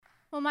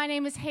Well, my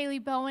name is Hailey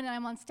Bowen, and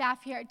I'm on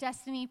staff here at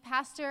Destiny.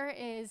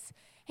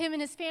 Him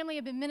and his family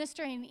have been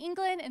ministering in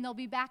England, and they'll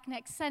be back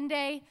next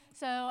Sunday.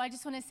 So I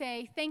just want to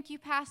say thank you,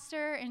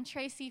 Pastor and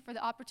Tracy, for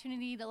the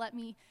opportunity to let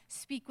me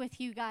speak with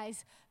you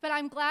guys. But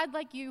I'm glad,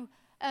 you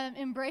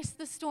embraced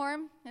the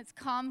storm. It's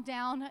calmed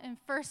down. In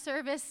first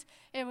service,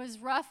 it was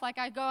rough.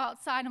 I go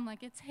outside, I'm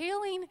like, it's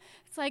hailing.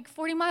 It's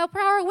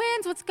 40-mile-per-hour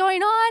winds. What's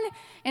going on?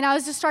 And I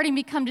was just starting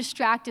to become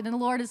distracted, and the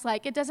Lord is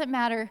like, it doesn't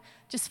matter.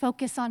 Just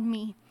focus on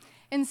me.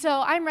 And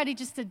so I'm ready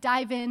just to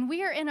dive in.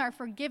 We are in our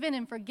Forgiven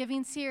and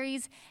Forgiving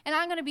series, and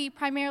I'm going to be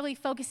primarily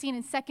focusing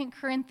in 2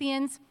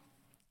 Corinthians.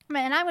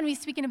 And I'm going to be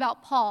speaking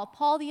about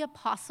Paul the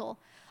Apostle.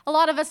 A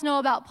lot of us know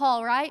about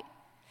Paul, right?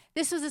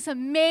 This was this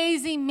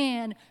amazing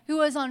man who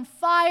was on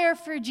fire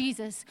for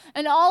Jesus,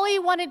 and all he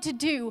wanted to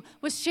do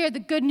was share the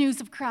good news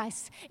of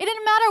Christ. It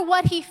didn't matter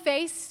what he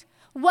faced,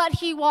 what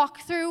he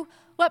walked through,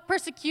 what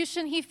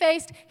persecution he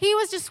faced. He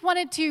just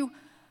wanted to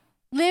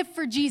live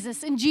for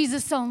Jesus and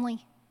Jesus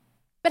only.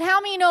 But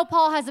how many know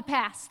Paul has a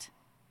past,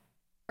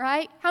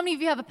 right? How many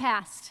of you have a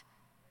past?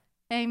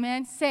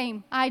 Amen.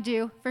 Same. I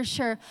do, for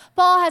sure.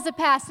 Paul has a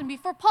past, and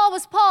before Paul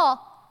was Paul,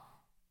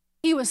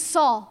 he was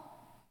Saul.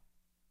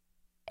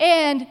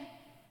 And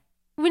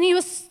when he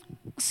was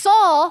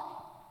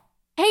Saul,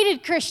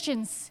 hated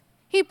Christians.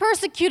 He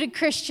persecuted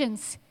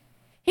Christians.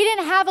 He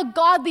didn't have a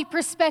godly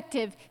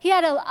perspective. He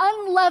had an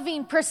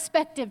unloving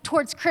perspective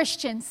towards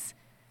Christians.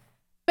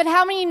 But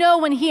how many know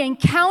when he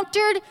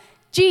encountered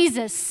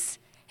Jesus,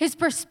 his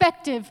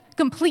perspective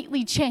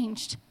completely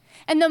changed?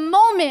 And the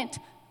moment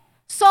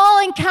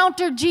Saul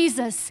encountered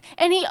Jesus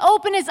and he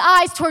opened his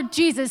eyes toward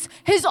Jesus,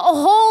 his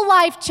whole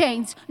life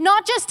changed.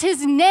 Not just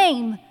his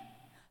name,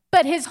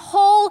 but his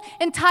whole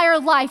entire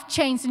life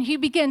changed, and he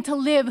began to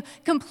live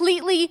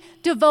completely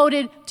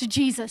devoted to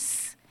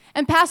Jesus.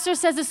 And Pastor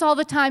says this all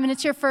the time, and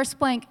it's your first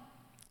blank.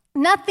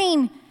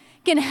 Nothing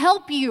can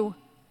help you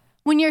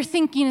when your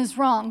thinking is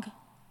wrong,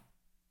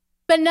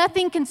 but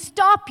nothing can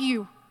stop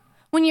you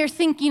when your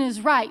thinking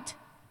is right.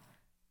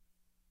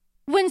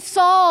 When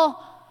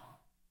Saul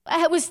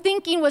was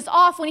thinking was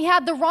off, when he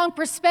had the wrong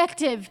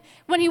perspective,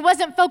 when he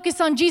wasn't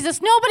focused on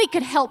Jesus, nobody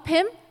could help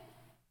him.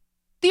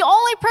 The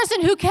only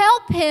person who could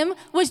help him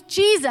was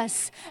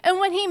Jesus. And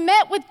when he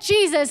met with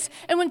Jesus,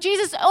 and when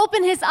Jesus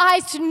opened his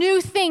eyes to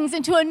new things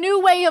and to a new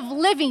way of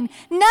living,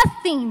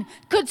 nothing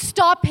could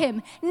stop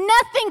him.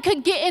 Nothing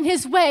could get in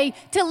his way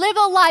to live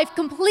a life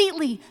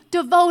completely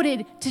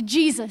devoted to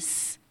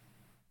Jesus.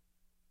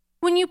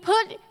 When you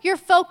put your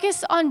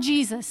focus on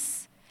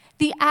Jesus,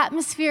 the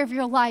atmosphere of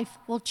your life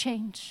will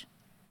change.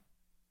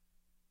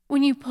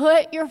 When you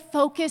put your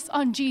focus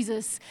on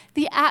Jesus,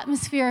 the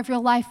atmosphere of your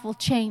life will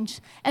change.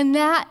 And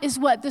that is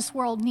what this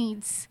world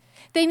needs.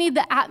 They need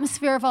the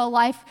atmosphere of our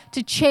life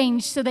to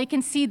change so they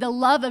can see the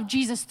love of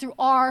Jesus through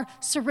our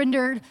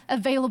surrendered,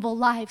 available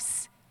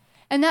lives.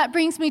 And that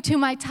brings me to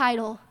my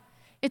title.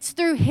 It's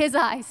through his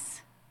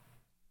eyes.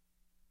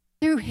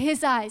 Through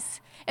his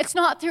eyes. It's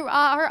not through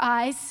our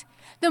eyes.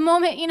 The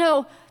moment,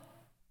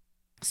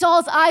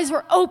 Saul's eyes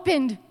were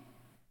opened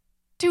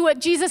to what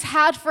Jesus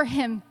had for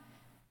him.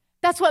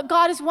 That's what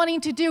God is wanting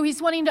to do.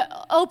 He's wanting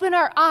to open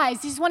our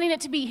eyes. He's wanting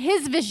it to be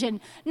his vision,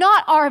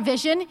 not our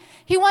vision.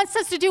 He wants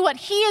us to do what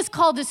he has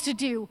called us to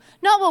do,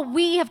 not what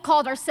we have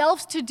called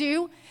ourselves to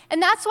do. And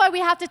that's why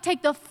we have to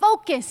take the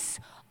focus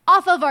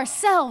off of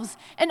ourselves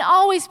and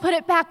always put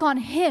it back on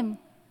him.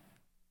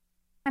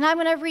 And I'm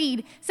going to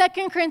read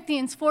 2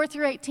 Corinthians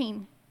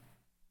 4-18.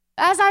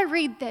 As I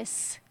read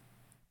this,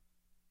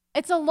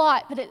 it's a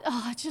lot, but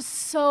it's just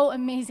so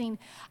amazing.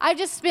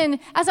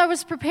 As I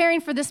was preparing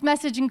for this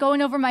message and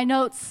going over my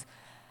notes,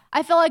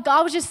 I felt like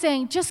God was just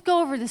saying, just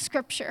go over the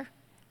scripture.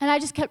 And I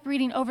just kept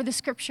reading over the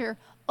scripture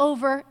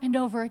over and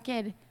over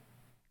again.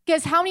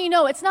 Because how many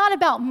know it's not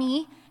about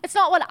me? It's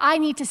not what I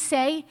need to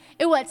say.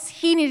 It's what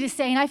he needed to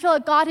say. And I feel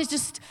like God is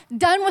just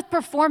done with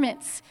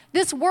performance.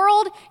 This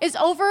world is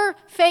over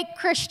fake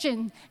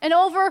Christian and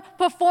over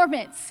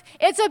performance.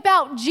 It's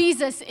about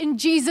Jesus and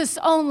Jesus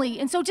only.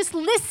 And so just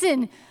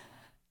listen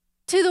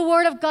to the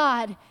word of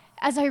God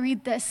as I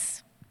read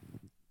this.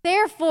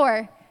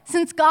 Therefore,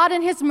 since God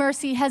in his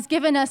mercy has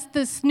given us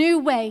this new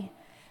way,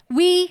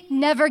 we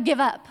never give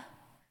up.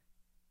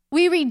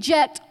 We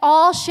reject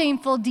all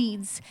shameful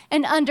deeds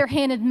and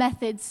underhanded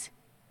methods.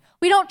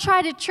 We don't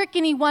try to trick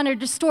anyone or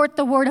distort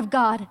the word of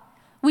God.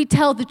 We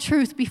tell the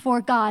truth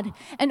before God,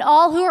 and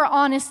all who are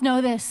honest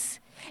know this.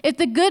 If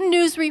the good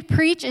news we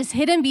preach is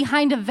hidden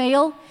behind a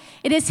veil,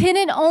 it is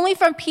hidden only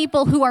from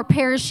people who are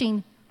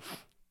perishing.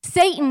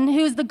 Satan, who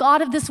is the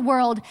god of this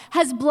world,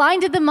 has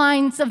blinded the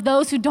minds of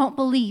those who don't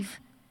believe.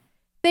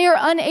 They are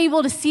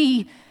unable to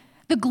see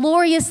the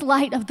glorious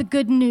light of the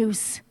good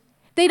news.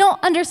 They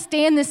don't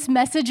understand this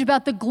message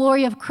about the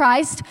glory of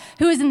Christ,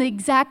 who is in the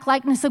exact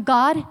likeness of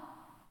God.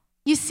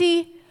 You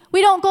see,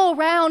 we don't go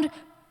around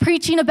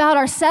preaching about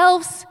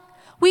ourselves.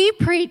 We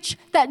preach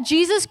that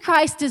Jesus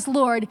Christ is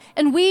Lord,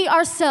 and we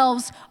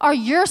ourselves are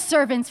your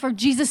servants for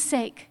Jesus'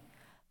 sake.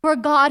 For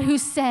God, who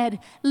said,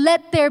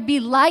 "Let there be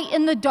light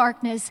in the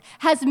darkness,"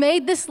 has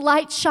made this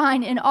light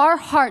shine in our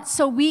hearts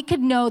so we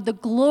could know the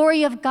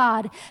glory of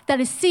God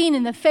that is seen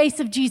in the face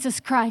of Jesus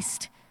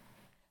Christ.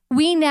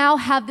 We now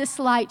have this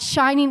light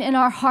shining in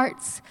our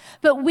hearts,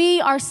 but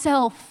we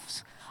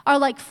ourselves are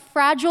like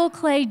fragile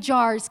clay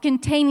jars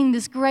containing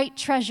this great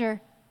treasure.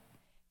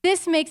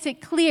 This makes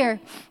it clear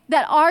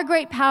that our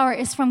great power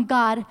is from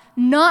God,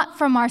 not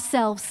from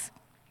ourselves.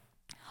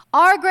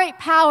 Our great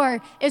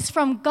power is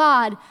from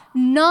God,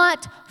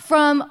 not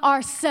from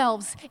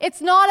ourselves.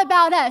 It's not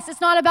about us. It's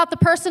not about the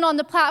person on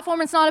the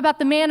platform. It's not about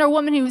the man or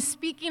woman who is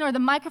speaking or the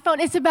microphone.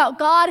 It's about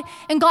God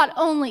and God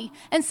only.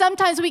 And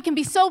sometimes we can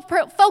be so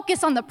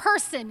focused on the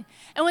person.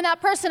 And when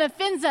that person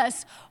offends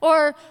us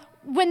or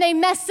when they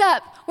mess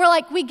up,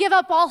 we give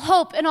up all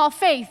hope and all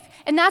faith.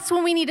 And that's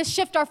when we need to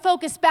shift our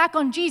focus back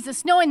on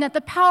Jesus, knowing that the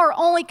power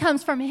only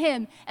comes from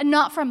him and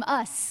not from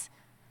us.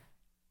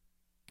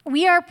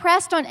 We are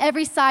pressed on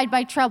every side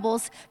by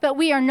troubles, but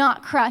we are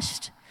not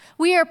crushed.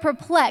 We are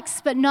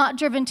perplexed, but not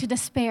driven to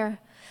despair.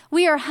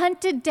 We are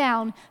hunted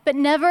down, but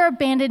never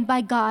abandoned by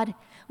God.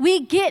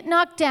 We get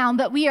knocked down,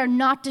 but we are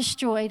not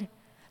destroyed.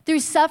 Through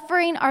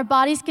suffering, our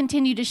bodies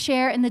continue to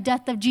share in the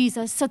death of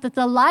Jesus, so that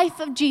the life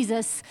of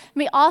Jesus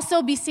may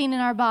also be seen in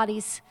our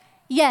bodies.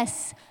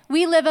 Yes,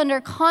 we live under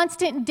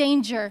constant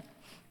danger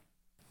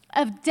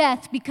of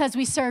death because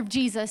we serve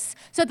Jesus,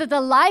 so that the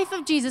life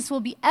of Jesus will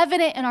be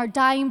evident in our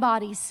dying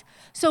bodies.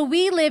 So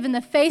we live in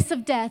the face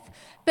of death,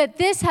 but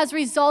this has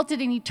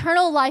resulted in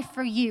eternal life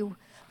for you.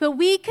 But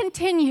we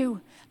continue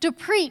to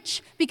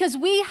preach because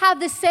we have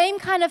the same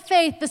kind of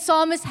faith the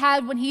psalmist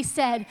had when he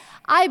said,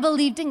 "I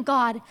believed in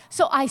God,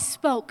 so I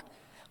spoke."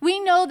 We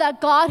know that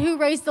God who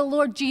raised the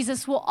Lord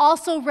Jesus will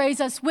also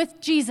raise us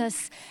with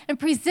Jesus and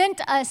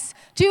present us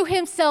to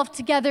himself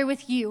together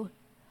with you.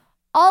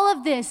 All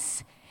of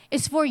this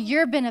is for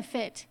your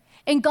benefit,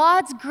 and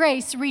God's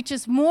grace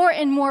reaches more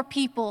and more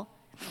people.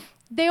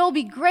 There will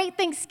be great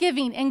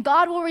thanksgiving, and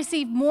God will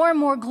receive more and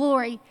more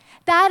glory.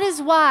 That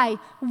is why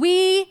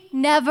we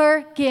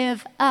never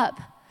give up.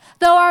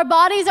 Though our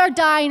bodies are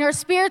dying, our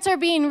spirits are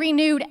being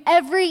renewed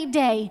every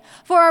day.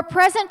 For our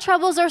present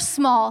troubles are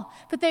small,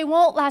 but they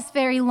won't last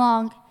very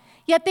long.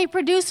 Yet they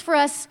produce for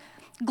us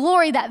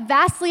glory that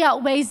vastly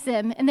outweighs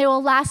them, and they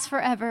will last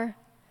forever.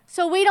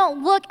 So we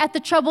don't look at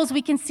the troubles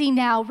we can see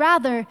now.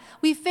 Rather,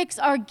 we fix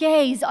our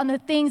gaze on the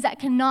things that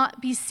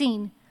cannot be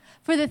seen.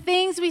 For the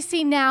things we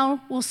see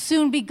now will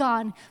soon be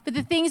gone, but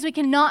the things we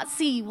cannot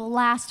see will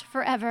last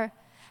forever.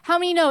 How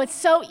many know it's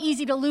so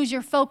easy to lose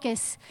your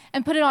focus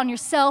and put it on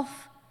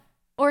yourself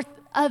or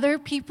other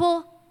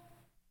people?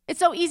 It's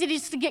so easy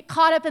to get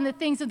caught up in the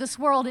things of this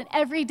world in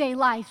everyday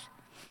life.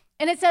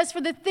 And it says,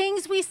 for the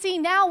things we see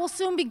now will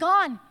soon be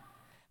gone,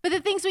 but the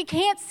things we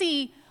can't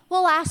see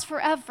will last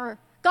forever.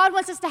 God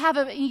wants us to have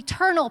an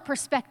eternal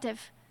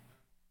perspective,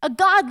 a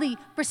godly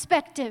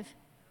perspective.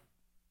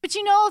 But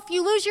if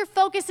you lose your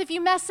focus, if you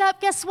mess up,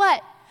 guess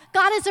what?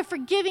 God is a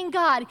forgiving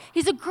God.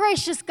 He's a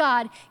gracious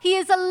God. He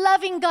is a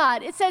loving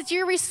God. It says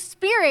your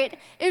spirit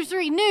is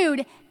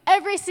renewed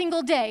every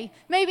single day.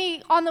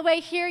 Maybe on the way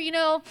here,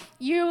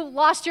 you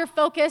lost your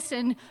focus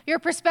and your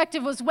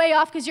perspective was way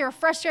off because you're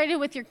frustrated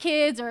with your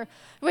kids or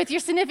with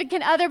your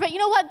significant other. But you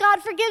know what?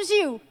 God forgives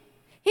you.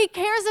 He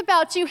cares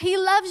about you. He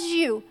loves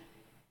you.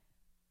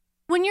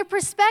 When your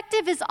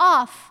perspective is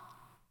off,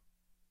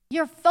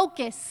 your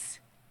focus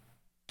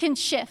can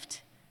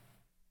shift.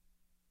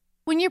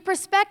 When your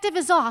perspective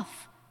is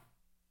off,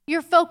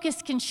 your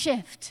focus can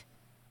shift.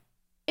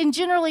 And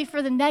generally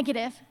for the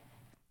negative.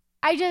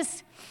 I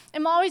just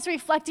am always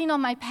reflecting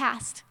on my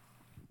past.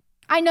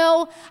 I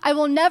know I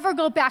will never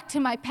go back to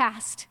my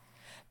past,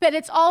 but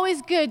it's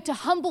always good to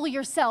humble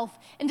yourself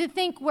and to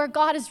think where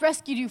God has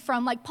rescued you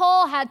from. Like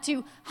Paul had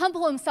to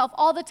humble himself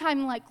all the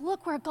time,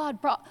 look what God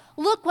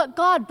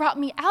brought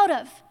me out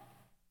of.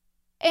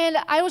 And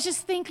I was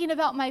just thinking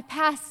about my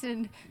past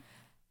and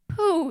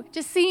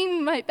just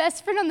seeing my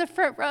best friend on the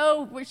front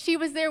row where she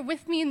was there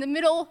with me in the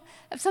middle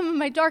of some of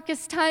my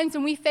darkest times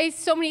and we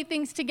faced so many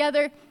things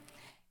together.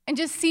 And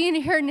just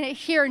seeing her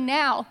here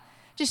now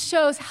just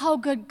shows how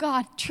good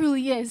God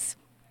truly is.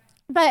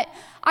 But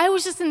I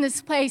was just in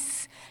this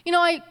place.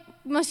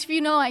 Most of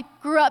you know I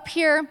grew up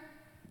here.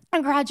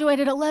 I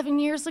graduated 11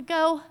 years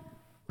ago.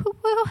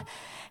 Woo-woo.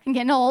 I'm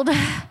getting old.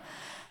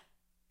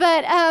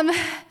 But,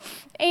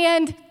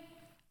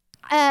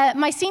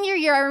 my senior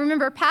year, I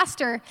remember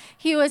pastor,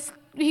 he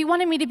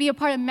wanted me to be a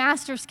part of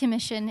Master's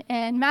Commission.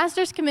 And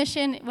Master's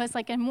Commission was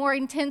like a more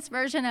intense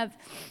version of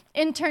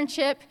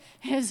internship.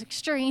 It was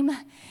extreme.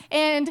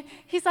 And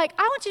he's like,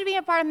 I want you to be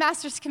a part of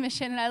Master's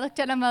Commission. And I looked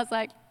at him, I was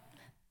like,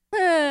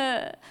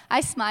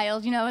 I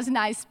smiled, it was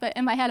nice, but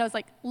in my head I was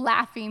like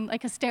laughing,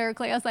 like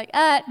hysterically. I was like,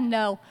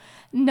 no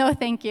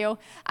thank you.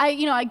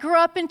 I grew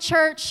up in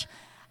church,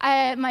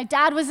 my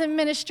dad was in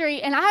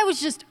ministry, and I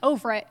was just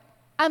over it.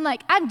 I'm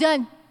like, I'm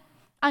done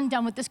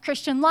with this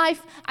Christian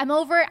life. I'm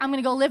over it, I'm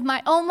gonna go live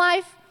my own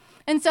life.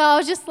 And so I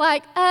was just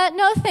like,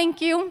 no thank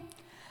you.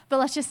 But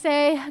let's just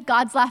say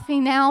God's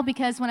laughing now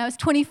because when I was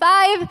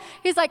 25,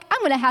 he's like, I'm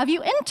going to have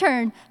you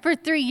intern for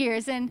 3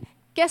 years. And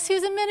guess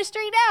who's in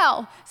ministry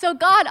now? So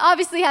God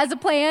obviously has a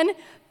plan,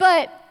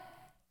 but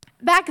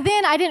back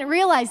then I didn't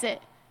realize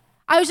it.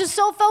 I was just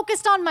so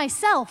focused on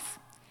myself.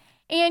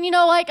 And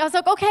I was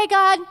like, okay,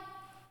 God,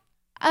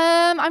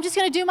 I'm just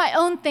going to do my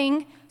own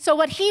thing. So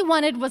what he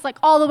wanted was like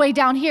all the way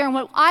down here, and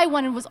what I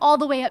wanted was all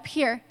the way up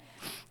here.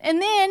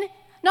 And then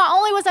not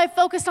only was I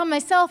focused on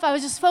myself, I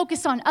was just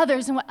focused on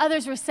others and what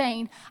others were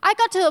saying. I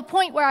got to the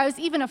point where I was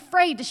even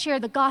afraid to share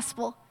the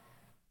gospel.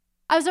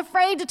 I was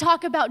afraid to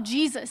talk about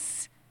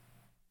Jesus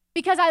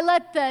because I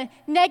let the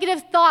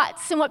negative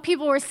thoughts and what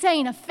people were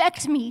saying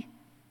affect me.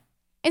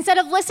 Instead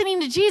of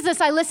listening to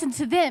Jesus, I listened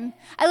to them.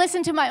 I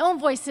listened to my own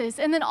voices.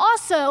 And then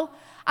also,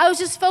 I was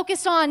just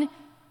focused on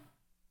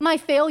my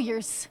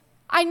failures.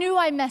 I knew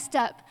I messed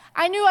up.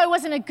 I knew I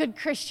wasn't a good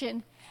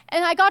Christian.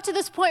 And I got to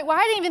this point where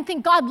I didn't even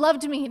think God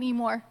loved me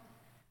anymore.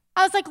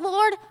 I was like,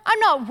 Lord, I'm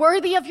not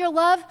worthy of your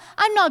love.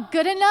 I'm not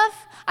good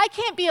enough. I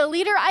can't be a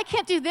leader. I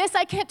can't do this.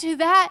 I can't do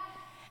that.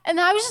 And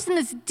I was just in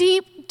this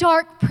deep,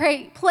 dark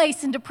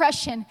place in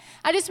depression.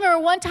 I just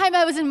remember one time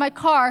I was in my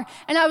car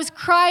and I was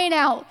crying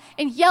out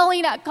and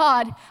yelling at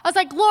God. I was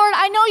like, Lord,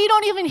 I know you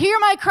don't even hear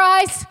my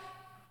cries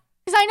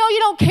because I know you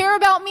don't care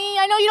about me.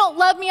 I know you don't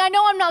love me. I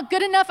know I'm not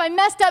good enough. I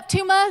messed up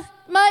too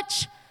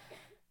much.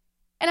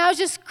 And I was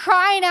just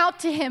crying out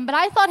to him, but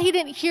I thought he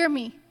didn't hear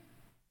me.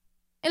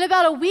 And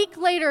about a week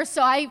later or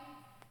so, I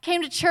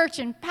came to church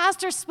and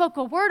pastor spoke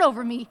a word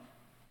over me.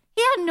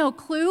 He had no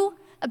clue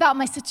about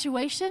my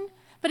situation,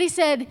 but he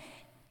said,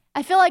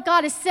 I feel like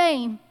God is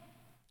saying,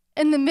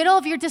 in the middle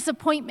of your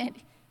disappointment,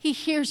 he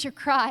hears your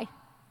cry.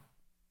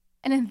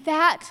 And in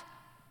that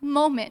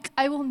moment,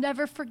 I will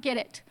never forget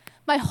it.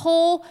 My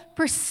whole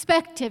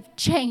perspective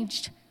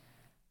changed.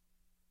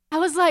 I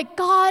was like,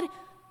 God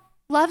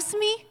loves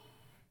me.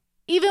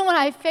 Even when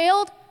I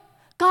failed,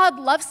 God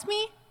loves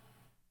me.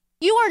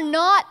 You are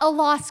not a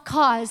lost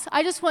cause.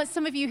 I just want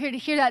some of you here to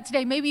hear that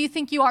today. Maybe you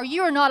think you are.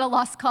 You are not a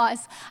lost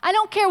cause. I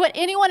don't care what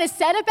anyone has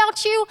said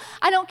about you.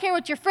 I don't care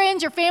what your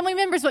friends, your family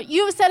members, what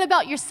you have said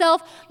about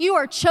yourself. You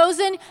are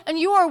chosen and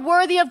you are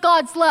worthy of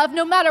God's love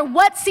no matter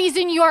what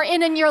season you are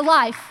in your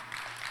life.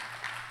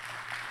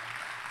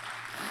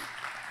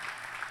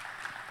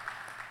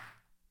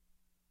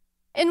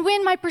 And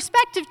when my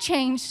perspective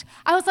changed,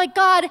 I was like,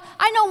 God,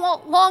 I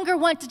no longer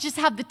want to just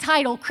have the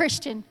title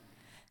Christian.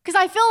 Because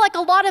I feel like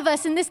a lot of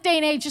us in this day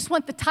and age just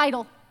want the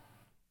title.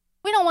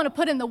 We don't want to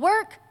put in the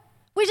work.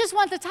 We just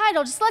want the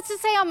title. Let's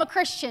just say I'm a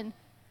Christian.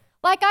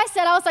 Like I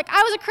said, I was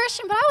a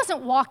Christian, but I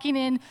wasn't walking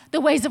in the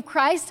ways of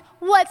Christ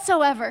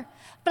whatsoever.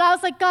 But I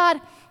was like,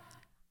 God,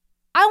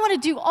 I want to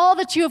do all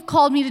that you have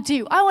called me to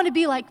do. I want to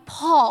be like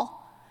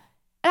Paul.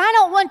 And I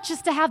don't want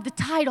just to have the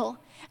title.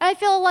 And I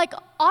feel like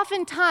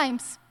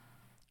oftentimes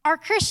our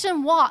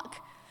Christian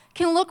walk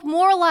can look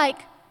more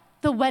like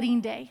the wedding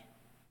day.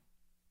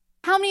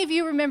 How many of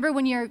you remember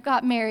when you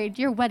got married,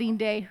 your wedding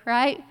day,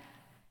 right?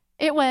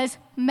 It was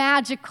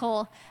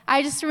magical.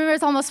 I just remember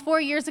it's almost 4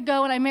 years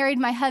ago when I married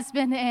my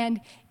husband, and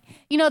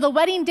the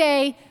wedding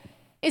day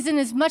isn't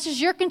as much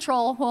as your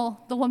control,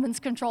 well, the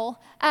woman's control,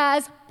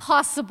 as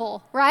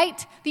possible,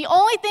 right? The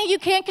only thing you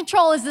can't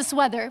control is this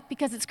weather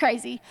because it's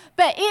crazy,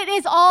 but it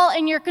is all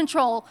in your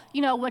control.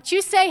 What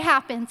you say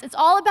happens. It's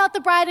all about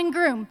the bride and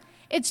groom.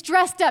 It's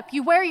dressed up.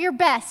 You wear your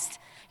best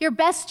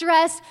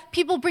dress.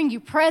 People bring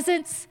you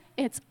presents.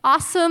 It's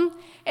awesome.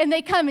 And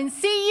they come and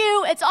see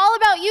you. It's all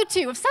about you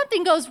two. If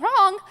something goes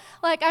wrong,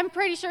 like I'm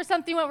pretty sure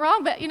something went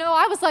wrong, but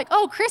I was like,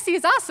 oh, Chrissy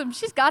is awesome.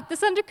 She's got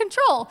this under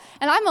control.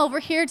 And I'm over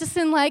here just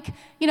in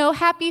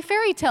happy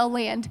fairy tale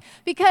land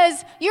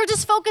because you're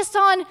just focused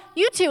on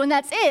you two and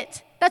that's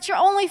it. That's your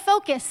only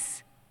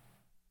focus.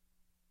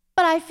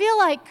 But I feel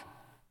like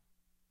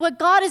what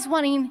God is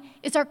wanting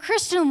is our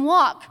Christian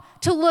walk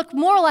to look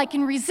more like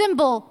and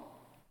resemble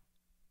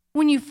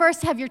when you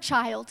first have your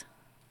child.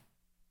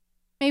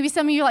 Maybe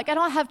some of you are like, I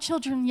don't have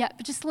children yet,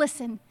 but just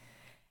listen.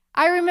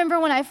 I remember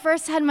when I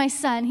first had my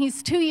son.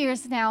 He's 2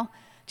 years now,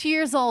 2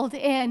 years old,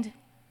 and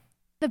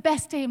the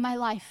best day of my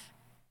life.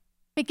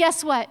 But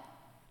guess what?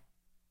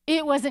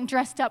 It wasn't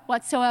dressed up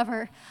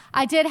whatsoever.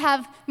 I did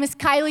have Miss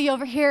Kylie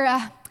over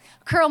here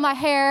curl my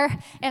hair,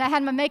 and I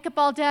had my makeup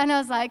all done. I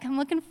was like, I'm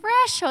looking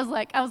fresh. I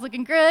was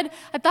looking good.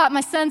 I thought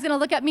my son's gonna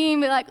look at me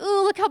and be like,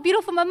 ooh, look how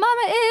beautiful my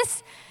mama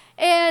is.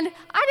 And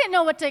I didn't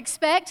know what to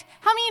expect.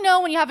 How many of you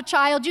know when you have a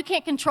child, you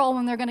can't control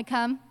when they're gonna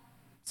come?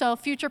 So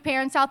future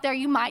parents out there,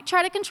 you might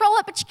try to control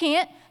it, but you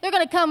can't. They're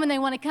gonna come when they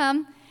wanna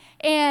come.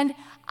 And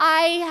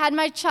I had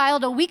my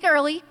child a week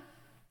early.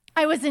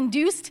 I was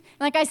induced.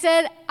 Like I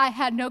said, I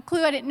had no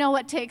clue. I didn't know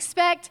what to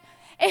expect.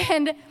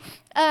 And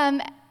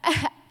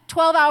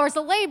 12 hours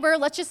of labor,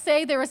 let's just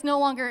say there was no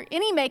longer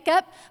any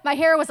makeup. My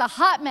hair was a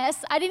hot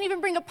mess. I didn't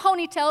even bring a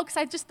ponytail because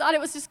I just thought it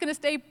was just gonna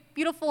stay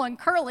beautiful and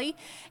curly.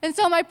 And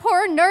so my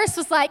poor nurse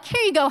was like,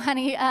 here you go,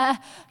 honey.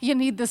 You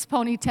need this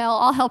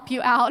ponytail. I'll help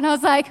you out. And I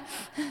was like,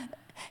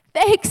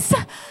 thanks.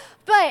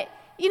 But,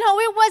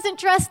 it wasn't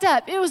dressed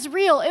up. It was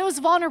real. It was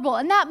vulnerable.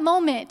 In that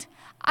moment,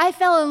 I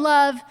fell in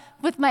love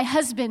with my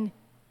husband.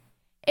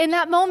 In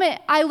that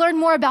moment, I learned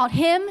more about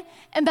him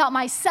and about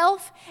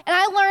myself, and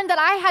I learned that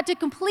I had to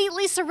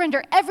completely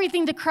surrender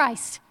everything to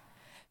Christ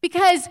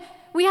because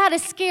we had a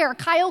scare.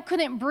 Kyle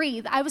couldn't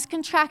breathe. I was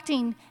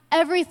contracting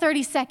every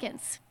 30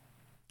 seconds,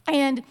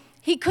 and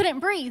he couldn't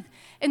breathe.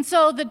 And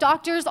so the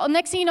doctors,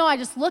 next thing you know, I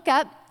just look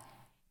up,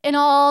 and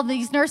all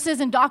these nurses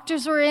and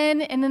doctors were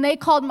in, and then they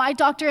called my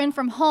doctor in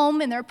from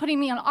home, and they're putting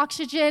me on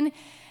oxygen,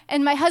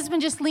 and my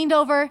husband just leaned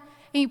over, and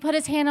he put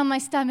his hand on my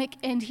stomach,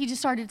 and he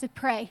just started to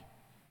pray.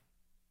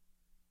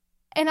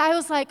 And I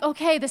was like,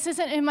 okay, this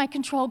isn't in my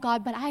control,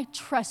 God, but I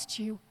trust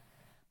you.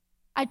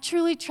 I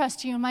truly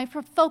trust you, and my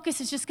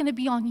focus is just going to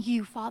be on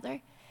you,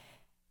 Father.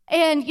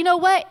 And you know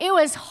what? It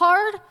was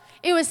hard.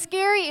 It was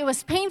scary. It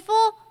was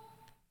painful.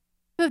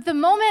 But the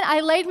moment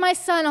I laid my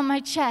son on my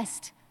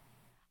chest,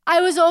 I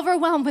was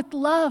overwhelmed with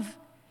love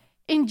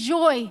and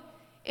joy.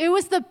 It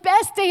was the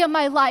best day of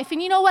my life.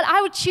 And you know what?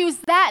 I would choose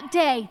that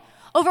day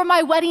over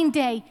my wedding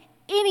day,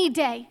 any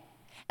day.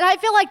 And I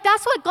feel like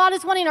that's what God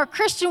is wanting our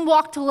Christian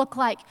walk to look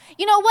like.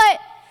 You know what?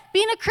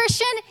 Being a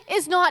Christian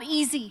is not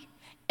easy.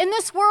 And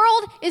this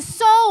world is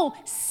so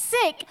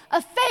sick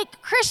of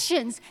fake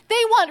Christians. They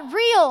want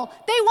real.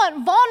 They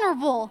want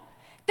vulnerable.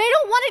 They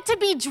don't want it to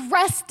be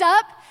dressed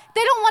up.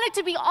 They don't want it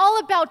to be all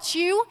about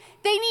you.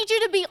 They need you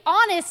to be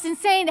honest and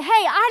saying, hey,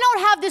 I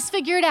don't have this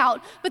figured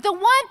out. But the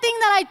one thing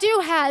that I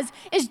do have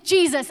is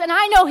Jesus, and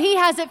I know he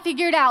has it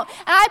figured out.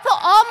 And I put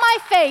all my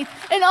faith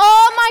and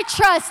all my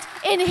trust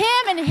in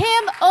him and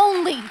him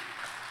only.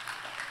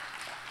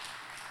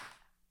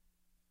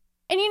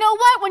 And you know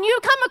what? When you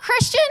become a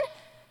Christian,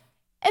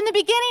 in the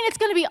beginning, it's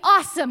going to be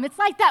awesome. It's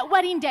like that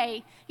wedding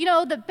day, you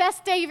know, the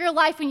best day of your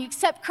life when you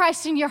accept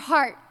Christ in your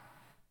heart.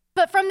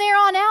 But from there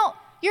on out,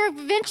 you're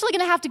eventually going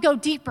to have to go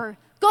deeper,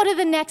 go to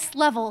the next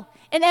level.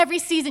 In every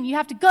season, you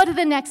have to go to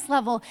the next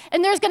level.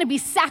 And there's going to be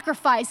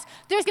sacrifice.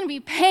 There's going to be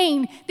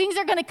pain. Things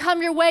are going to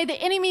come your way. The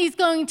enemy is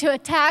going to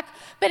attack,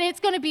 but it's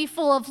going to be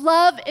full of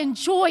love and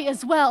joy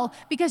as well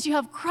because you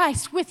have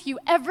Christ with you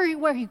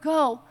everywhere you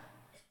go.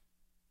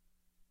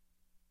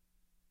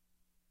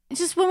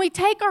 It's just when we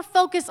take our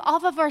focus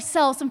off of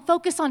ourselves and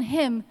focus on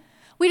him,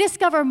 we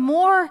discover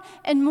more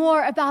and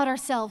more about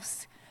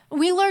ourselves.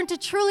 We learn to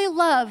truly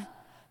love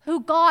who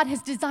God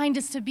has designed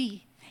us to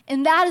be,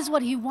 and that is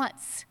what he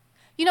wants.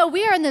 You know,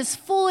 we are in this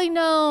fully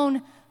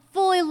known,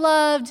 fully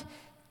loved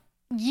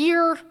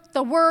year,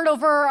 the word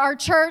over our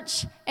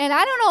church, and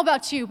I don't know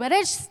about you, but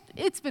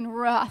it's been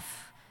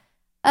rough.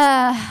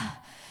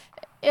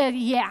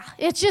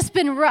 It's just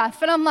been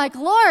rough, and I'm like,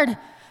 Lord,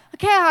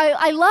 okay,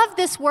 I love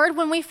this word.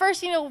 When we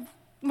first,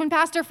 when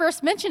Pastor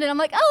first mentioned it, I'm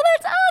like, oh,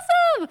 that's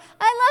awesome.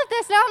 I love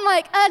this. Now I'm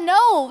like,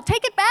 no,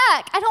 take it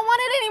back. I don't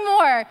want it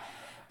anymore.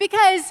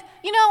 Because,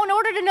 in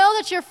order to know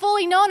that you're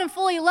fully known and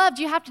fully loved,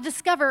 you have to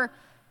discover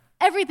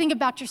everything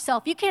about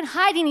yourself. You can't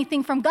hide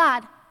anything from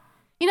God.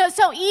 It's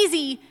so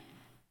easy.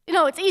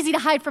 It's easy to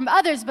hide from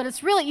others, but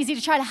it's really easy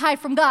to try to hide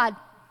from God.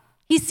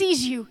 He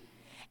sees you.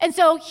 And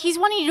so he's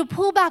wanting you to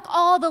pull back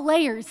all the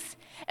layers.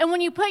 And when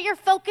you put your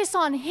focus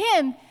on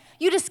him,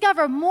 you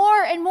discover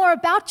more and more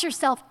about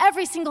yourself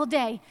every single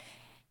day.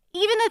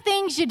 Even the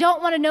things you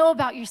don't want to know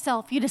about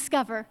yourself, you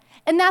discover.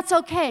 And that's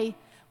okay.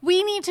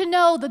 We need to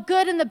know the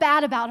good and the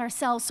bad about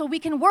ourselves so we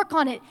can work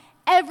on it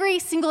every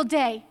single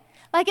day.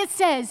 Like it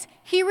says,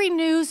 he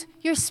renews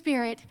your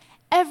spirit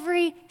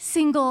every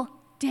single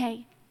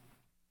day.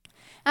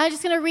 I'm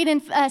just going to read in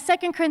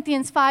 2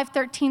 Corinthians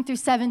 5:13 through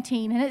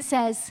 17, and it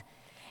says,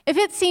 if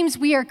it seems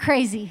we are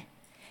crazy,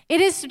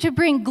 it is to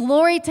bring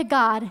glory to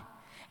God.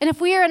 And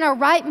if we are in our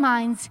right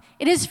minds,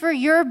 it is for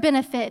your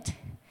benefit.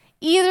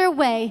 Either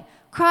way,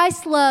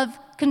 Christ's love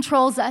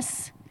controls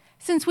us.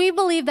 Since we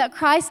believe that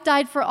Christ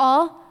died for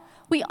all,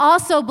 we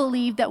also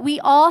believe that we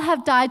all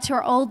have died to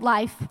our old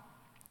life.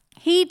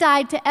 He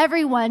died to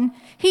everyone.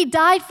 He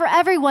died for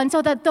everyone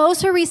so that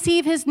those who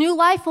receive his new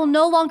life will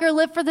no longer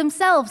live for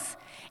themselves.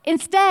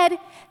 Instead,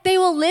 they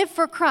will live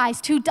for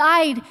Christ who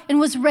died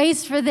and was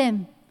raised for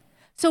them.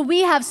 So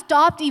we have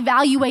stopped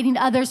evaluating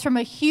others from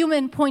a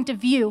human point of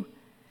view.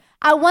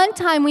 At one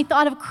time, we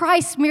thought of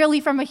Christ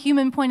merely from a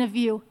human point of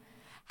view.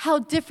 How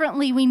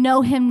differently we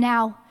know him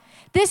now.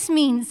 This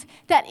means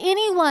that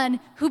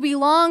anyone who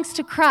belongs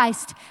to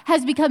Christ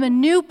has become a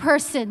new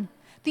person.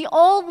 The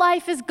old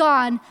life is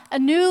gone, a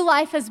new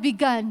life has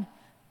begun.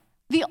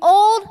 The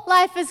old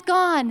life is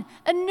gone,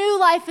 a new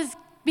life has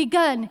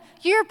begun.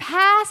 Your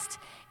past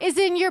is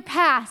in your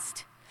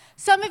past.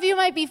 Some of you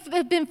might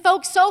have been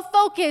so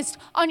focused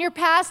on your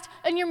past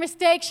and your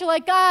mistakes, you're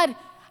like, God,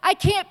 I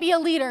can't be a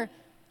leader.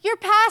 Your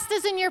past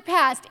is in your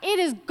past. It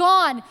is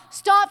gone.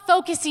 Stop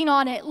focusing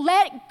on it.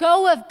 Let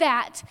go of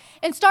that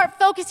and start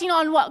focusing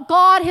on what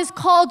God has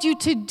called you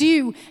to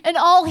do and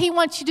all he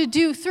wants you to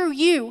do through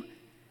you.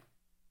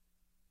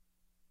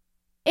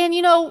 And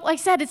like I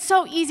said, it's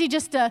so easy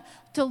just to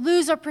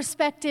lose our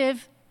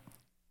perspective.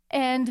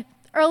 And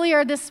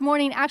earlier this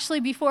morning, actually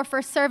before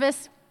first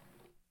service,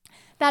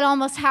 that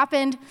almost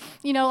happened,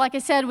 like I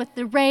said, with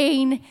the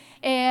rain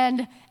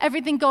and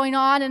everything going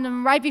on. And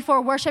then right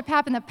before worship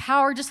happened, the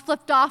power just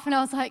flipped off. And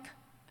I was like,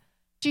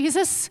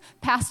 Jesus,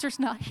 pastor's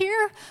not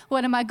here.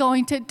 What am I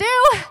going to do?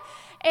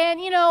 And,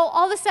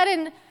 all of a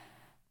sudden,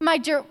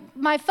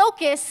 my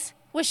focus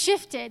was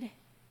shifted.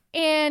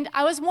 And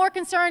I was more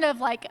concerned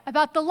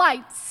about the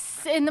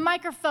lights and the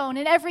microphone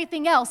and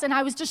everything else. And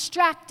I was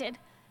distracted.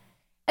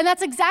 And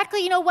that's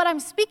exactly, what I'm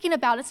speaking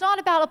about. It's not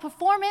about a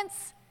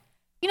performance.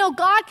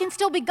 God can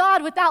still be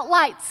God without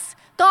lights.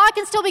 God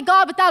can still be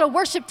God without a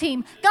worship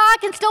team.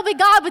 God can still be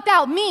God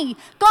without me.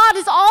 God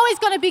is always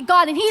going to be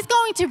God, and he's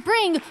going to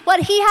bring what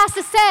he has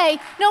to say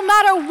no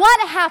matter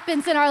what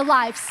happens in our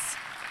lives.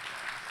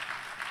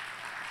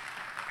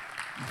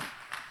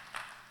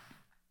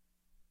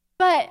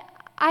 But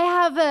I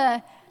have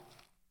a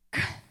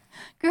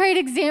great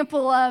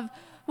example of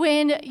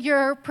when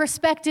your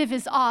perspective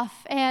is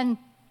off. And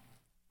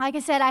like I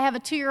said, I have a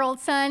 2-year-old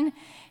son,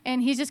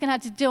 and he's just going to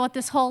have to deal with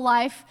this whole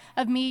life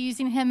of me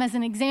using him as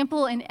an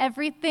example in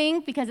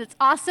everything because it's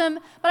awesome.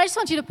 But I just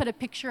want you to put a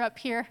picture up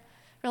here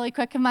really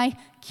quick of my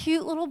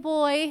cute little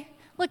boy.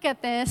 Look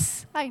at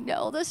this. I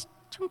know, those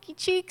chunky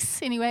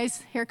cheeks.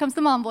 Anyways, here comes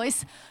the mom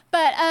voice.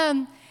 But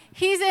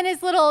he's in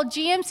his little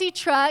GMC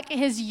truck,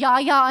 his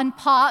Yaya and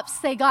Pops.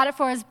 They got it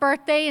for his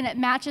birthday, and it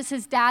matches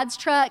his dad's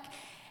truck.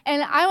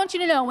 And I want you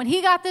to know, when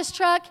he got this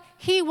truck,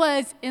 he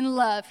was in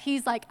love.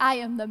 He's like, I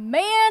am the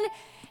man,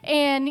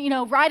 and,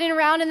 riding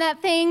around in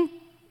that thing.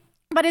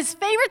 But his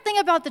favorite thing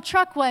about the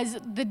truck was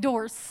the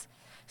doors.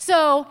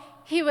 So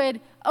he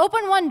would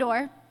open one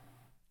door,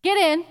 get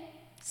in,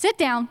 sit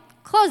down,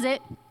 close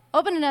it,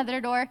 open another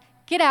door,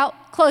 get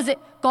out, close it,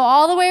 go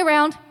all the way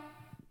around,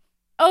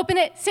 open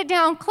it, sit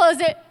down, close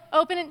it,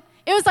 open it.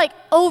 It was like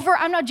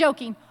I'm not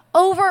joking,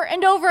 over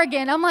and over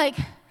again. I'm like,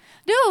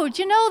 dude,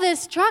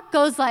 this truck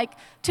goes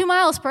 2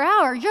 miles per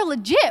hour. You're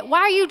legit.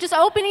 Why are you just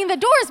opening the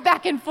doors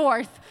back and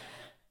forth?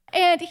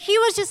 And he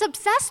was just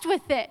obsessed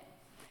with it.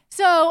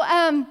 So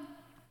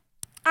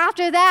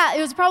after that,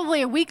 it was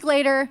probably a week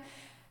later,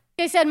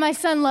 they said my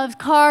son loves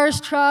cars,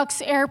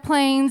 trucks,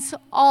 airplanes,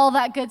 all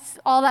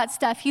that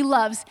stuff he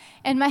loves.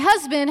 And my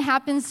husband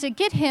happens to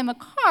get him a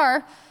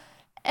car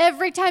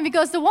every time he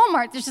goes to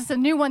Walmart. There's just a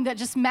new one that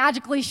just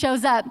magically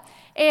shows up.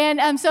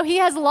 And so he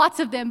has lots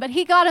of them, but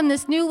he got him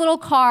this new little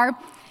car.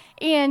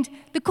 And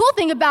the cool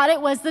thing about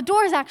it was the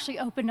doors actually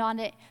opened on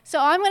it. So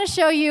I'm going to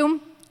show you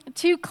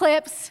 2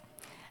 clips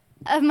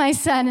of my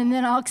son, and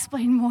then I'll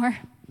explain more.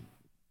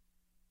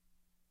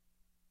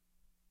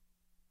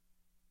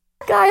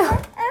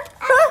 Kyle,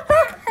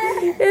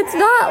 it's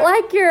not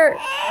like you're...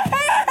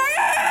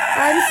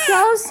 I'm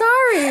so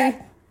sorry.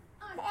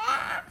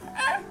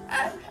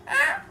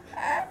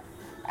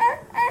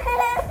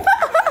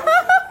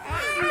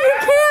 You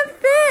can't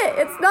fit.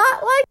 It's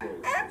not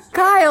like...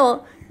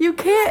 Kyle, you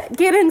can't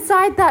get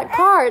inside that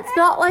car. It's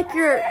not like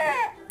you're...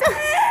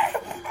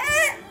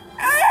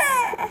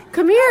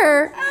 Come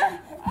here.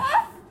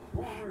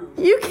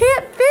 You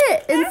can't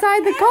fit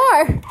inside the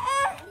car.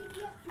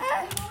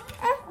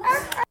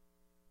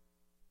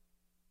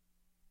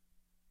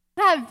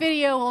 That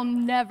video will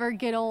never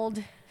get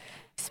old,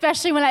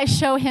 especially when I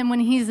show him when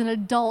he's an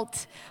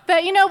adult.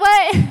 But you know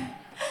what?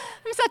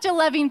 I'm such a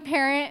loving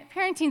parent.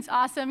 Parenting's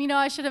awesome.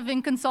 I should have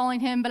been consoling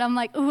him, but I'm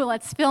like, ooh,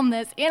 let's film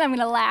this, and I'm going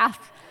to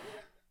laugh.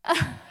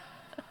 At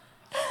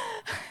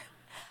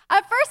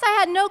first, I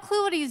had no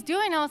clue what he's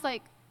doing. I was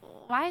like,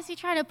 why is he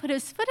trying to put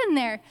his foot in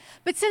there?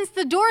 But since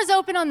the door's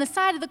open on the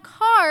side of the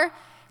car,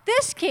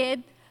 this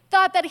kid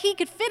thought that he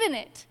could fit in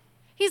it.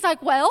 He's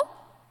like, well,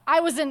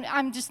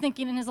 I'm just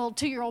thinking in his little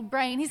 2-year-old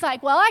brain. He's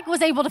like, well, I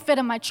was able to fit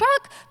in my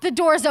truck. The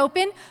door's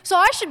open, so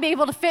I should be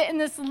able to fit in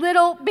this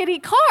little bitty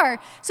car.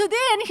 So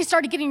then he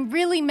started getting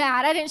really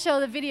mad. I didn't show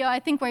the video,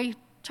 I think, where he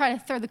tried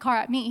to throw the car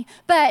at me.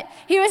 But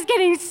he was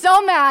getting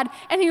so mad,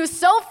 and he was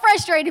so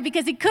frustrated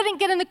because he couldn't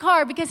get in the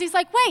car because he's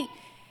like, wait,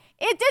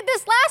 it did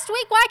this last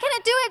week. Why can't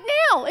it do it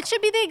now? It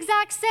should be the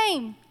exact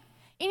same.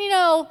 And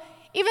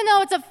even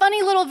though it's a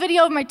funny little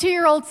video of my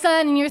 2-year-old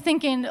son, and you're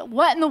thinking,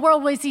 what in the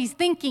world was he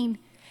thinking?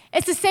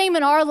 It's the same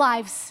in our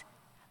lives.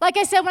 Like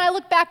I said, when I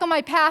look back on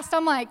my past,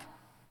 I'm like,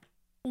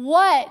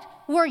 what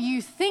were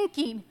you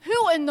thinking?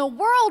 Who in the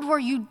world were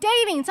you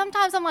dating?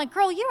 Sometimes I'm like,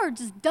 girl, you are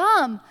just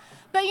dumb.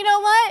 But you know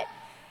what?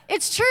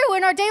 It's true.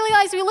 In our daily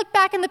lives, we look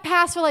back in the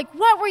past, we're like,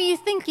 what were you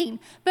thinking?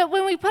 But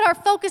when we put our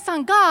focus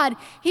on God,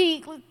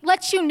 he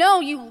lets you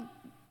know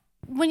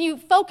when you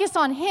focus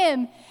on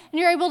him, and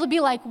you're able to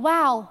be like,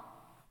 wow,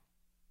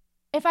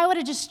 if I would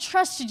have just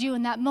trusted you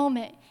in that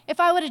moment, if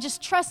I would have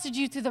just trusted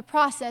you through the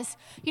process,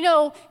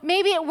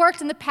 maybe it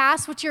worked in the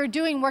past, what you're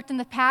doing worked in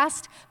the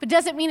past, but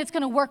doesn't mean it's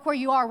going to work where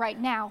you are right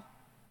now.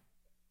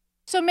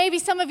 So maybe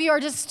some of you are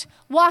just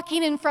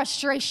walking in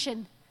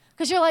frustration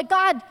because you're like,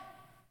 God,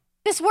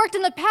 this worked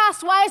in the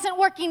past. Why isn't it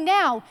working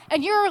now?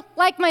 And you're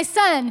like my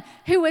son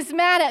who was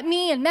mad at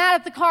me and mad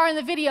at the car in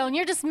the video, and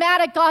you're just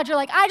mad at God. You're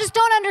like, I just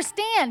don't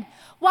understand.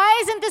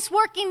 Why isn't this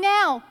working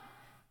now?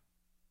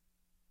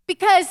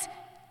 Because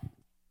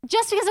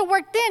just because it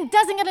worked then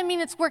doesn't gonna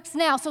mean it works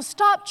now. So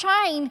stop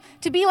trying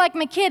to be like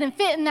my kid and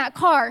fit in that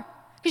car,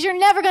 because you're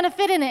never gonna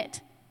fit in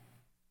it.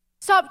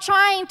 Stop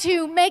trying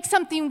to make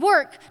something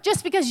work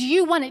just because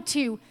you want it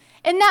to.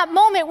 In that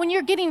moment when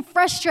you're getting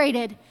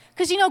frustrated,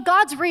 because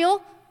God's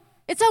real,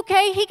 it's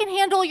okay, he can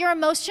handle your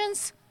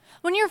emotions.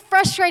 When you're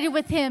frustrated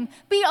with him,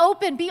 be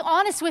open, be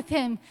honest with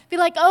him. Be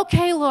like,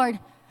 okay, Lord,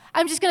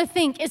 I'm just gonna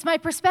think, is my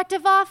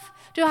perspective off?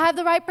 Do I have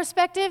the right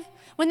perspective?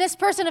 When this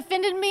person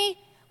offended me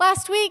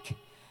last week,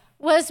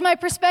 was my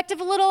perspective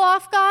a little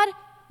off, God?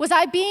 Was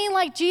I being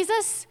like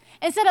Jesus?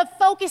 Instead of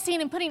focusing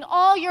and putting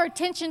all your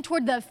attention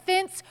toward the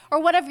offense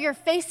or whatever you're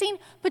facing,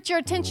 put your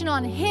attention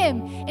on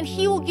him, and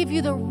he will give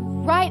you the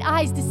right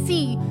eyes to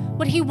see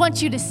what he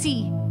wants you to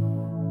see.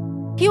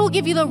 He will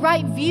give you the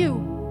right view,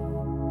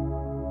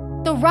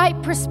 the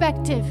right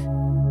perspective.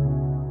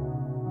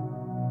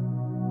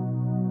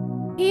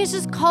 He is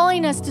just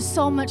calling us to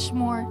so much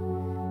more.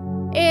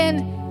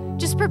 And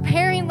just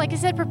preparing, like I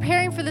said,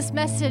 preparing for this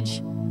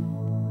message,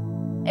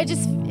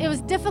 it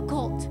was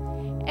difficult.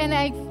 And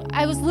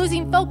I was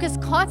losing focus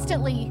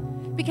constantly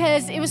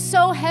because it was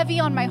so heavy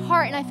on my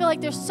heart. And I feel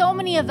like there's so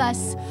many of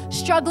us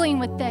struggling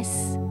with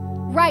this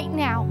right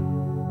now.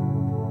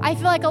 I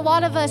feel like a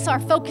lot of us, our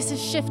focus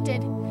has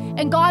shifted.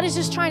 And God is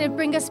just trying to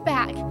bring us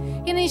back.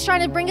 And he's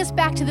trying to bring us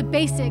back to the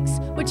basics,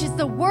 which is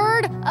the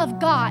Word of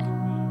God.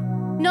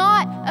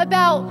 Not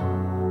about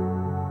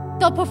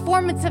the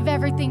performance of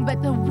everything,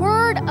 but the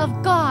Word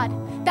of God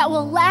that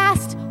will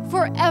last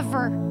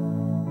forever.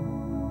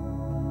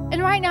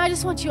 And right now, I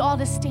just want you all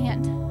to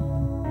stand.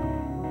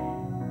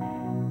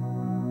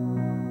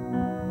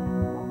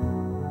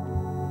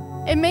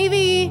 And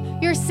maybe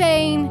you're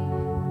saying,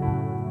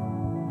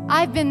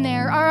 I've been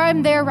there, or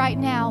I'm there right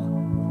now,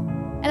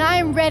 and I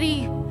am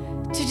ready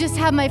to just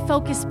have my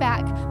focus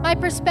back. My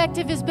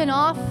perspective has been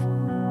off,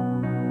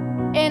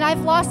 and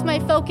I've lost my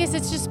focus.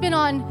 It's just been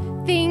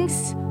on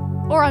things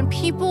or on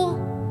people,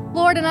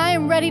 Lord, and I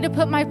am ready to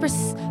put my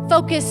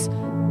focus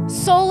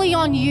solely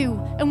on you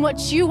and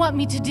what you want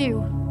me to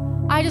do.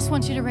 I just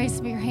want you to raise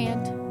your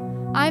hand.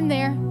 I'm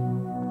there.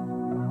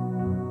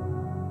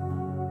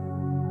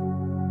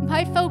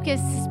 My focus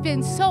has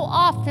been so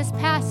off this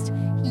past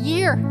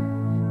year,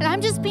 and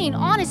I'm just being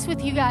honest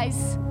with you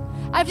guys.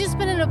 I've just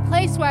been in a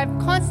place where I've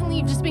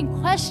constantly just been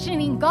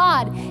questioning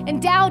God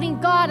and doubting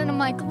God, and I'm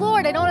like,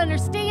 Lord, I don't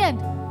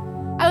understand.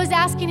 I was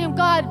asking him,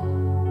 God,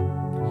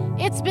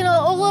 it's been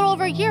a little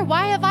over a year.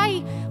 Why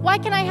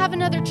can I have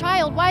another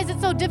child? Why is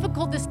it so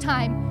difficult this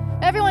time?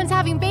 Everyone's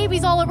having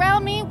babies all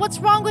around me. What's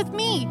wrong with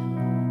me?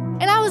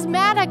 And I was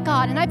mad at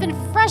God, and I've been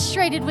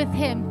frustrated with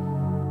him.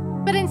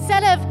 But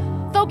instead of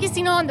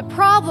focusing on the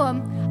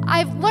problem,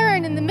 I've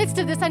learned in the midst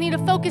of this, I need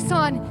to focus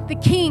on the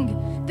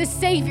King, the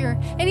Savior.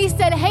 And he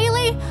said,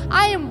 Hailey,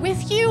 I am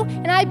with you,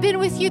 and I've been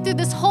with you through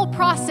this whole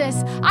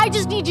process. I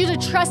just need you to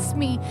trust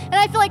me. And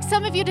I feel like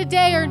some of you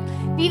today are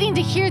needing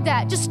to hear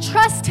that. Just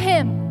trust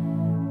him.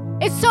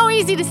 It's so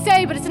easy to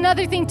say, but it's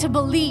another thing to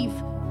believe.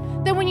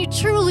 That when you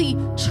truly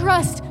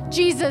trust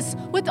Jesus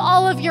with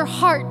all of your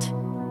heart,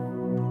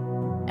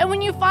 and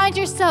when you find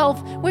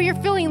yourself where you're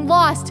feeling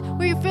lost,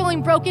 where you're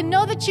feeling broken,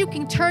 know that you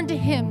can turn to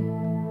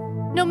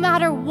him no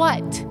matter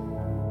what.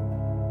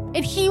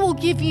 And he will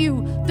give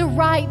you the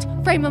right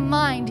frame of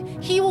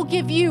mind. He will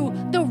give you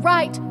the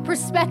right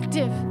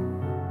perspective.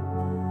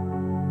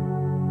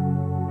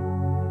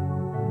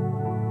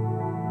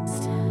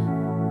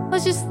 I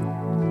just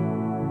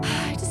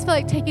feel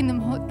like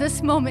taking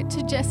this moment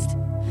to just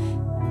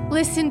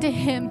listen to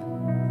him.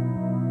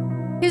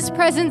 His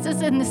presence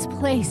is in this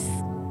place.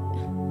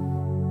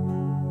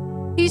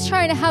 He's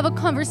trying to have a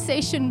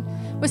conversation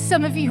with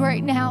some of you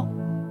right now.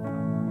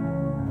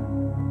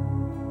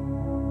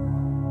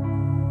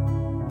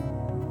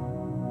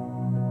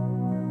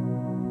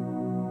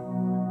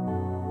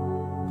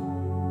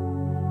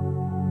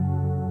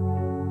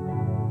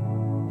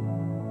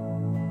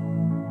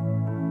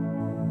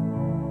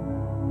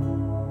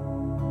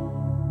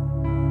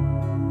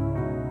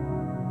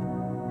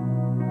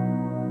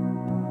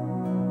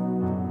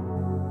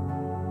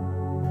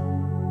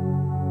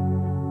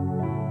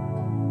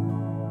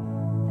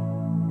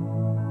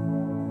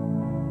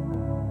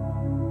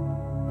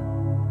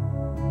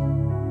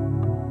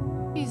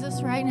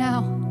 Right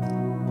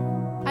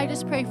now, I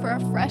just pray for a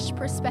fresh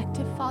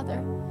perspective, Father.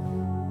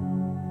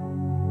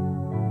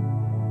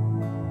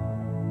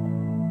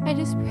 I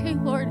just pray,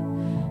 Lord,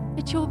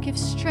 that you'll give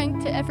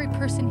strength to every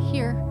person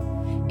here,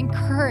 and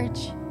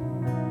courage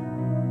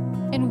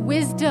and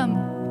wisdom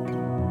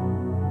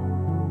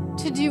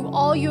to do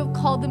all you have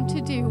called them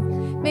to do.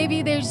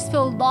 Maybe they just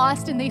feel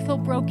lost and they feel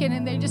broken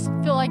and they just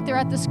feel like they're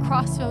at this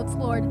crossroads,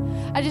 Lord.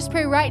 I just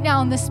pray right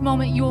now in this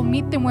moment you will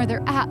meet them where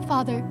they're at,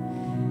 Father.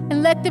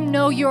 And let them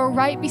know you're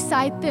right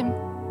beside them.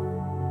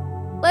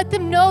 Let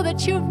them know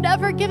that you have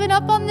never given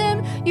up on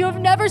them. You have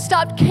never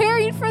stopped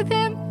caring for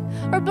them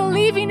or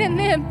believing in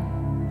them.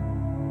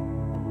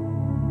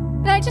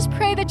 And I just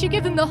pray that you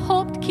give them the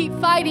hope to keep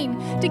fighting,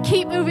 to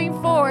keep moving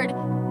forward.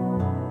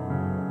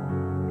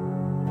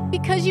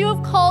 because you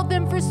have called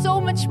them for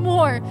so much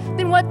more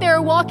than what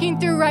they're walking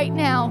through right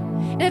now.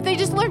 And if they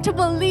just learn to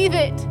believe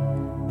it,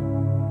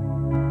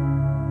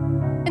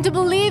 and to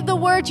believe the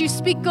words you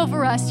speak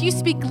over us, you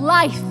speak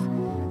life.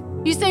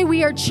 You say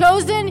we are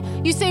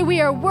chosen, you say we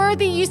are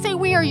worthy, you say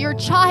we are your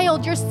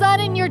child, your son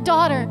and your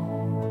daughter.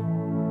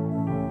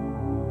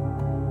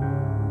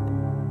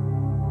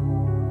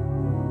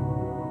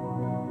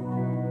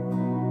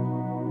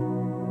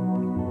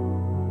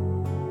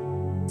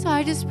 So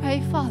I just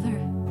pray, Father,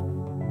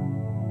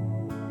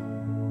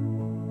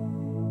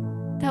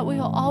 that we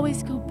will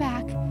always go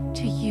back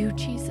to you,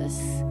 Jesus.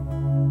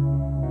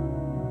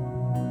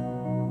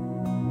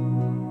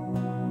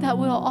 That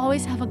we'll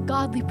always have a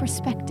godly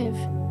perspective.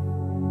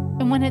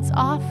 And when it's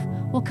off,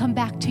 we'll come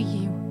back to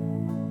you.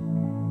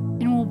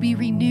 And we'll be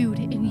renewed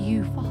in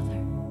you,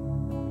 Father.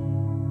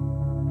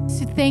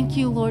 So thank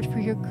you, Lord, for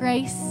your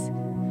grace,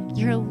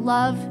 your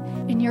love,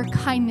 and your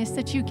kindness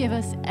that you give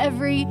us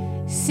every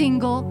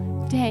single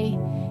day.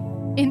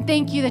 And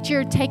thank you that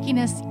you're taking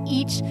us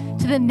each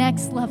to the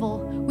next level.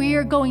 We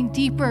are going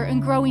deeper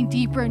and growing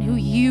deeper in who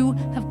you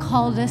have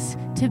called us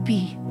to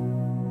be.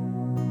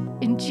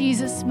 In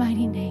Jesus'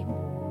 mighty name,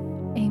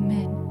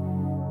 amen.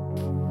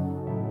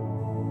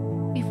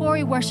 Before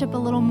we worship a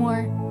little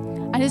more,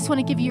 I just want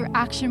to give you your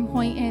action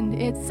point, and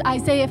it's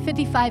Isaiah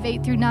 55,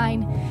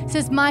 8-9. It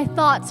says, "My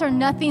thoughts are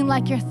nothing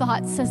like your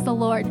thoughts, says the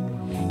Lord,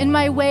 and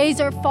my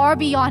ways are far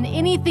beyond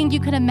anything you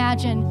can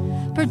imagine.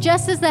 For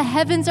just as the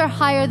heavens are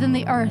higher than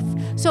the earth,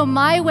 so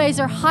my ways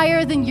are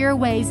higher than your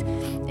ways,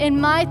 and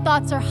my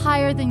thoughts are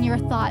higher than your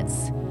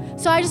thoughts."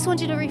 So I just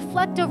want you to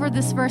reflect over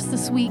this verse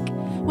this week.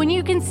 When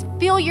you can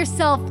feel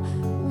yourself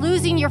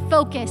losing your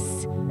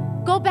focus,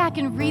 go back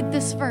and read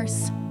this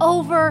verse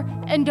over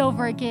and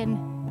over again.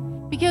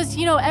 Because,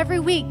 every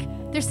week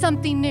there's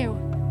something new.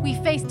 We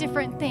face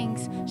different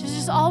things. So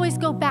just always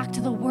go back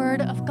to the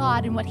Word of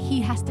God and what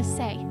He has to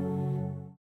say.